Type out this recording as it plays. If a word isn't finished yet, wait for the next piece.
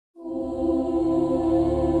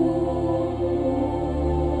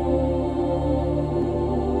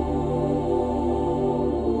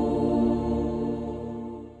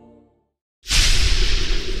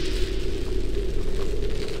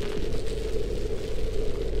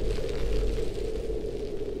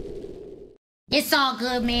It's all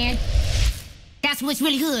good, man. That's what's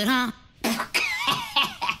really good, huh?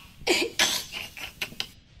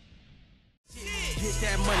 Get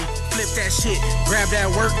that money, flip that shit, grab that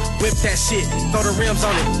work, whip that shit, throw the rims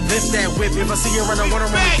on it, lift that whip. If I see you run, I wanna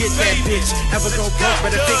run and get that bitch. Ever go broke,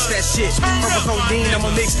 better fix that shit. Purple codeine,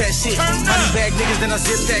 I'ma mix that shit. Money bag niggas, then I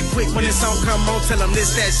zip that quick. When the song come on, tell them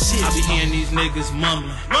this that shit. I be hearing these niggas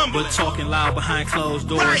mumbling, but talking loud behind closed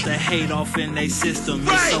doors. The hate off in they system,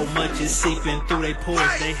 it's so much is seeping through they pores.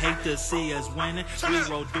 They hate to see us winning. We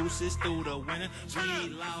roll deuces through the winter.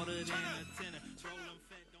 We louder than a tenor.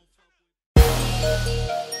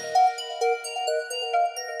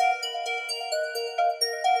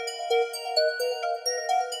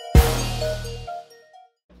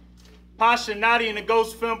 Pasha, Nadi, and the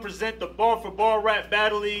Ghost Film present the Bar for Bar Rap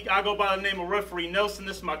Battle League. I go by the name of Referee Nelson.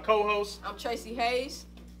 This is my co-host. I'm Tracy Hayes.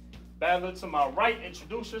 Battler to my right,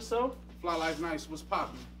 introduce yourself. Flylife nice, what's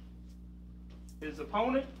poppin'? His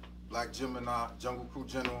opponent. Black Gemini, Jungle Crew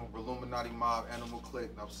General, Illuminati Mob, Animal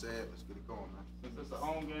Click. Enough said. Let's get it going, man. Since it's a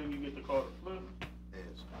home game, you get to call the flip.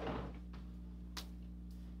 Heads.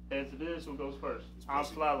 Heads it is, who goes first? I'm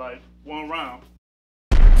Flylife. 1 round.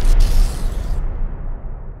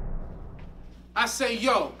 I say,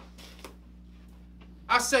 yo,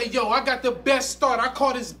 I got the best start. I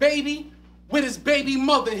caught his baby with his baby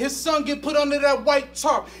mother. His son get put under that white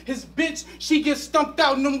tarp. His bitch, she get stumped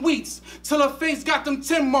out in them wheats till her face got them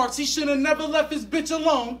 10 marks. He should have never left his bitch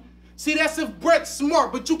alone. See, that's if Brett's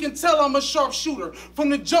smart, but you can tell I'm a sharpshooter. From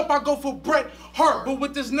the jump, I go for Bret Hart. But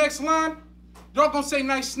with this next line, y'all gonna say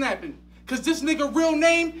nice snapping. Cause this nigga real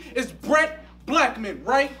name is Brett Blackman,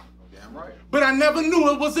 right? Damn right. But I never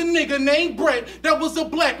knew it was a nigga named Brett that was a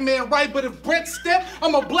black man, right? But if Brett step,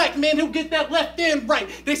 I'm a black man who'll get that left end right.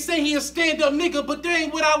 They say he a stand-up nigga, but they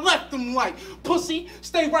ain't what I left him like. Pussy,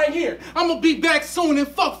 stay right here. I'ma be back soon and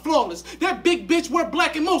fuck Flawless. That big bitch wear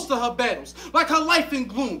black in most of her battles, like her life in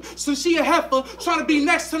gloom. So she a heifer trying to be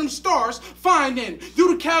next to them stars. Fine then,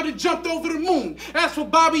 you the cow that jumped over the moon. As for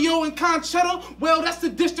Bobby O and Conchetta, well, that's the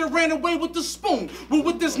dish that ran away with the spoon. But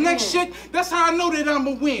with this next shit, that's how I know that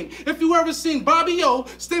I'ma win. If you ever seen Bobby O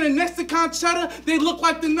standing next to Conchetta, they look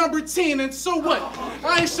like the number 10, and so what?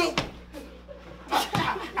 I ain't so...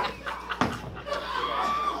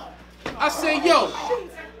 I say, yo,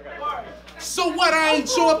 so what? I ain't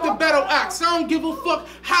show up to battle axe. I don't give a fuck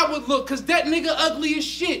how it look, cause that nigga ugly as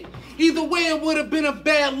shit. Either way, it would have been a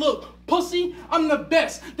bad look. Pussy, I'm the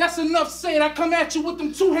best. That's enough said. I come at you with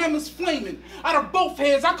them 2 hammers flaming. Out of both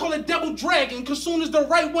heads, I call it double dragon. Cause soon as the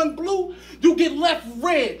right one blue, you get left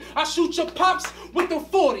red. I shoot your pops with the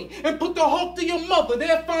 40 and put the hook to your mother.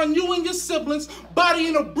 They'll find you and your siblings body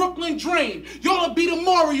in a Brooklyn drain. Y'all'll be the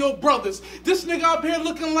Mario brothers. This nigga up here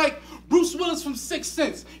looking like Bruce Willis from 6th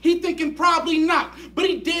Sense. He thinking probably not, but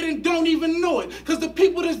he did and don't even know it. Cause the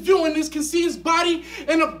people that's viewing this can see his body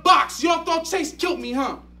in a box. Y'all thought Chase killed me,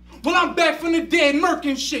 huh? Well, I'm back from the dead,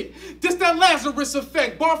 murking shit. This that Lazarus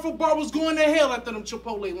effect. Bar for bar was going to hell after them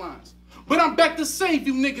Chipotle lines. But I'm back to save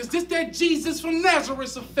you niggas. This that Jesus from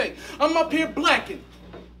Nazareth effect. I'm up here blacking.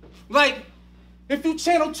 Like, if you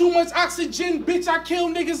channel too much oxygen, bitch, I kill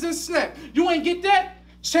niggas and snap. You ain't get that?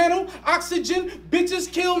 Channel, oxygen,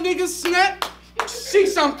 bitches kill niggas, snap.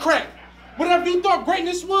 Sheesh, I'm crack. Whatever you thought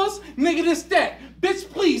greatness was, nigga, this that. Bitch,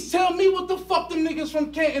 please tell me what the fuck them niggas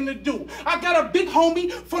from Canton to do. I got a big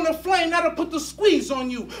homie from the flame that'll put the squeeze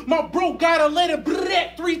on you. My bro gotta let it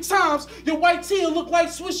bleh 3 times. Your white tee look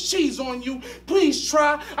like Swiss cheese on you. Please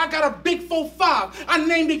try. I got a big 4-5. I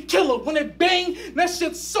named it Killer. When it bang, that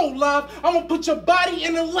shit's so live. I'ma put your body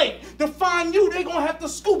in the lake. To find you, they gonna have to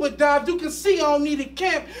scuba dive. You can see I don't need a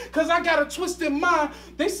camp, cause I got a twisted mind.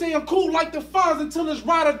 They say I'm cool like the Fonz until it's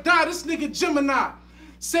ride or die. This nigga Gemini.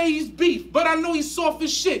 Say he's beef, but I know he's soft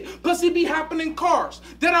as shit. Plus he be hopping in cars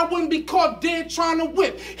that I wouldn't be caught dead trying to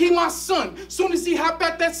whip. He my son. Soon as he hop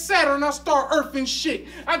at that Saturn, I start earthing shit.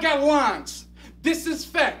 I got lines. This is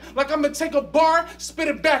fact. Like I'm gonna take a bar, spit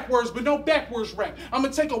it backwards, but no backwards rap. I'm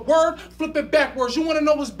gonna take a word, flip it backwards. You wanna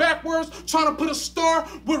know what's backwards? Trying to put a star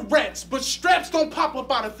with rats, but straps don't pop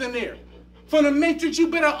up out of thin air. From the Matrix, you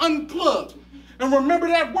better unplug. And remember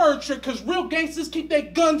that word trick, cause real gangsters keep their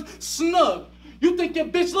guns snug. You think your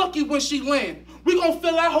bitch lucky when she land. We gon'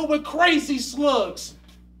 fill that hoe with crazy slugs.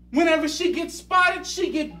 Whenever she gets spotted, she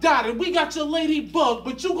get dotted. We got your ladybug,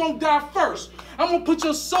 but you gon' die first. I'm gonna put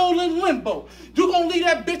your soul in limbo. You gon' leave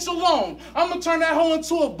that bitch alone. I'm gonna turn that hoe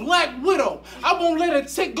into a black widow. I won't let a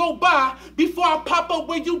tick go by before I pop up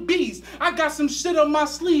where you bees. I got some shit on my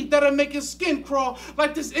sleeve that'll make his skin crawl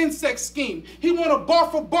like this insect scheme. He want a bar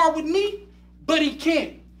for bar with me, but he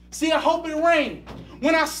can't. See, I hope it rain.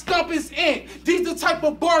 When I stump his ant, these the type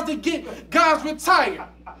of bars that get guys retired.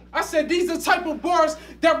 I said, these the type of bars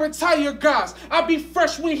that retire guys. I be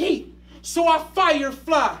fresh with heat, so I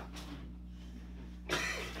firefly.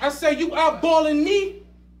 I say, you outballing me,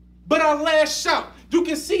 but I lash out. You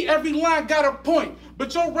can see every line got a point,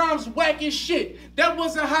 but your rhymes whack as shit. That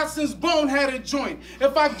wasn't hot since Bone had a joint.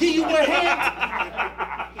 If I give you a hand,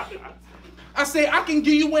 I say, I can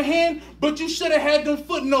give you a hand, but you should have had them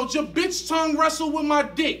footnotes. Your bitch tongue wrestle with my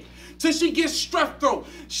dick till she gets strep throat.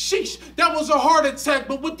 Sheesh, that was a heart attack,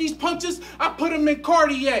 but with these punches, I put them in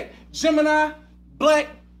cardiac. Gemini, black,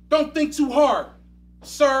 don't think too hard,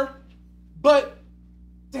 sir, but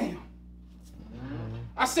damn.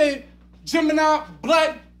 I said, Gemini,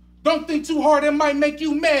 black, don't think too hard, it might make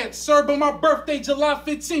you mad, sir, but my birthday, July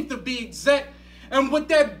 15th to be exact. And with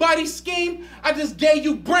that body scheme, I just gave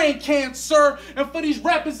you brain cancer. And for these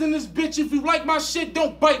rappers in this bitch, if you like my shit,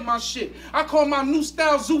 don't bite my shit. I call my new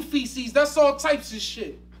style zoo feces. That's all types of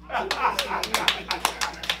shit. Get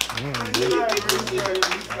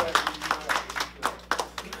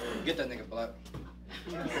that nigga black.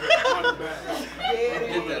 Get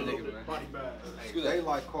that nigga, man.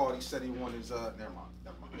 Daylight called, he said he wanted his, never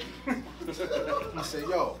mind. He said,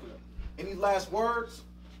 yo, any last words?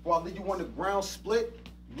 Or I'll leave you on the ground split,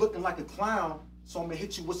 looking like a clown, so I'm gonna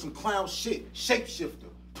hit you with some clown shit. Shapeshifter,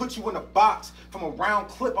 put you in a box from a round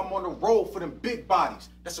clip. I'm on the road for them big bodies.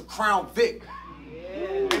 That's a Crown Vic.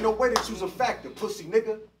 Ain't no way to choose a factor, pussy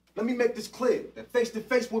nigga. Let me make this clear. That face to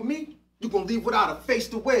face with me, you gonna leave without a face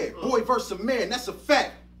to wear. Boy versus man, that's a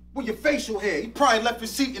fact. With your facial hair, he probably left his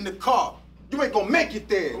seat in the car. You ain't gonna make it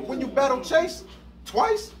there. When you battle Chase,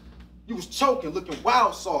 twice, you was choking, looking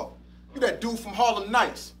wild soft. You that dude from Harlem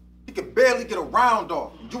Nights. He could barely get a round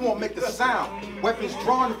off. You won't make a sound. Weapons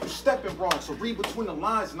drawn if you stepping wrong. So read between the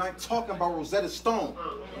lines, and I ain't talking about Rosetta Stone.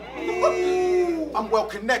 I'm well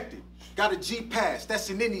connected. Got a G-Pass, that's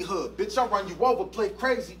in any hood. Bitch, I run you over, play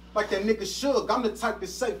crazy like that nigga Suge. I'm the type to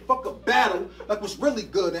say fuck a battle like what's really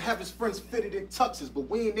good and have his friends fitted in tuxes, but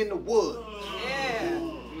we ain't in the wood.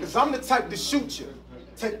 Cause I'm the type to shoot you.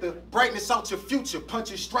 Take the brightness out your future.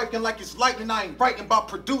 Punches striking like it's lightning. I ain't writing about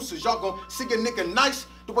producers. Y'all gon' see a nigga nice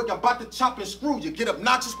the way I'm about to chop and screw you. Get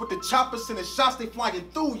obnoxious with the choppers and the shots they flying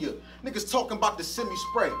through you. Niggas talking about the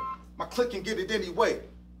semi-spray. My clique can get it anyway.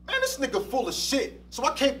 Man, this nigga full of shit. So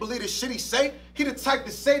I can't believe the shit he say. He the type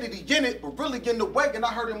to say that he in it, but really get in the way. And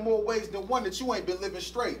I heard in more ways than one that you ain't been living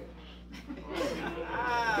straight.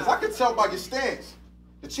 Cause I can tell by your stance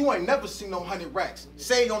that you ain't never seen no 100 racks.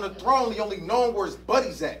 Say on the throne, he only known where his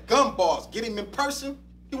buddies at. Gun bars, get him in person,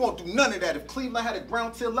 he won't do none of that. If Cleveland had a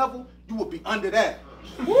ground tier level, you would be under that.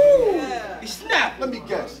 Woo! He snapped. Let me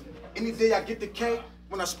guess. Any day I get the K,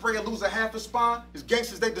 when I spray and lose a half a spine, his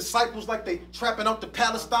gangsters, they disciples like they trapping out to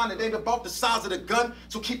Palestine. It ain't about the size of the gun,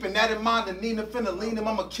 so keeping that in mind, the Nina finna lean him,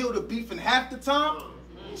 I'ma kill the beef in half the time.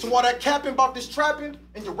 So all that capping about this trapping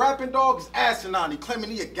and your rapping dog is asinine. He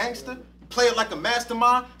claiming he a gangster. Play it like a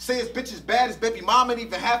mastermind, say his bitch is bad, his baby mama ain't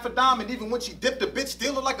even half a dime, and even when she dipped the bitch,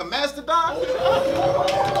 still look like a mastodon.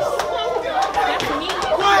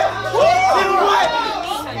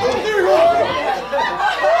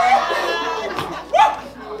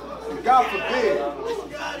 God forbid.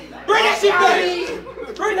 Bring that shit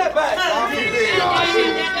back! Bring that back!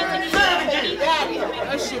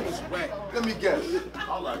 That shit was whack. Let me guess.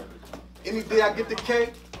 Any day I get the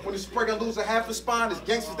K, when the spray and lose a half a spine, his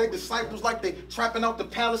gangsters, they disciples like they trapping out to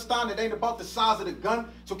Palestine. It ain't about the size of the gun,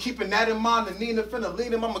 so keeping that in mind, the Nina finna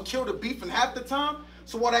lean him, I'ma kill the beef in half the time.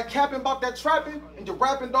 So all that capping about that trapping and your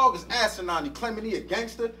rapping dog is asinine. He claiming he a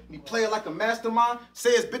gangster and he play it like a mastermind.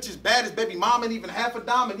 Say his bitch is bad, his baby mama ain't even half a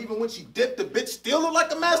dime, and even when she dipped, the bitch still look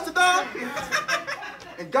like a mastodon.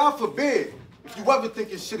 And God forbid, if you ever think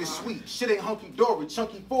your shit is sweet, shit ain't hunky-dory,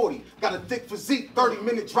 chunky 40, got a thick physique,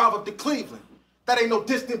 30-minute drive up to Cleveland. That ain't no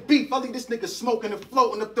distant beef. I leave this nigga smoking and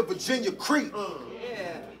floating up the Virginia Creek.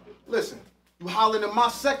 Listen, you hollering in my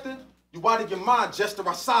sector, you out of your mind, Jester,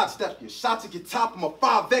 I sidestep you. Shots at your top, I'm a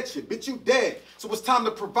 5X you. Bitch, you dead. So it's time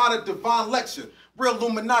to provide a divine lecture. Real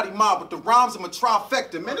Illuminati mob with the rhymes, I'm a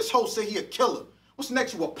trifecta. Man, this hoe say he a killer. What's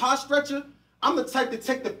next, you a pot stretcher? I'm the type to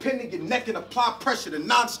take the pin in your neck and apply pressure, the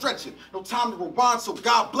non-stretcher. No time to rewind, so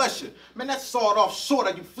God bless you. Man, that sawed off short.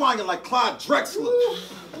 Are you flying like Clyde Drexler?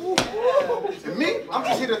 And me, I'm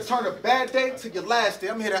just here to turn a bad day to your last day.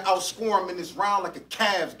 I'm here to outscore him in this round like a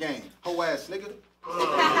Cavs game. Hoe ass nigga.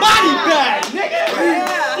 Body bag, nigga!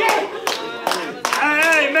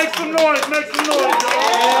 Hey, make some noise, make some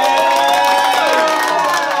noise,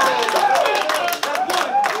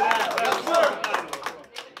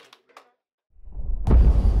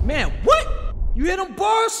 Man, what? You hear them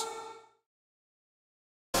bars?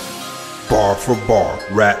 Bar for Bar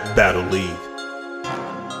Rap Battle League.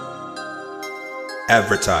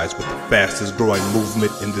 Advertise with the fastest growing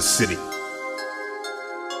movement in the city.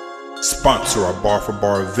 Sponsor our Bar for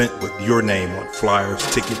Bar event with your name on flyers,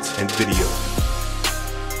 tickets, and video.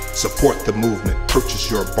 Support the movement. Purchase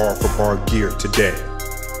your Bar for Bar gear today.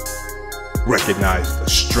 Recognize the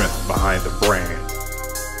strength behind the brand.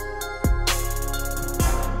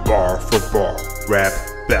 Bar for Bar Rap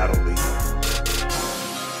Battle League.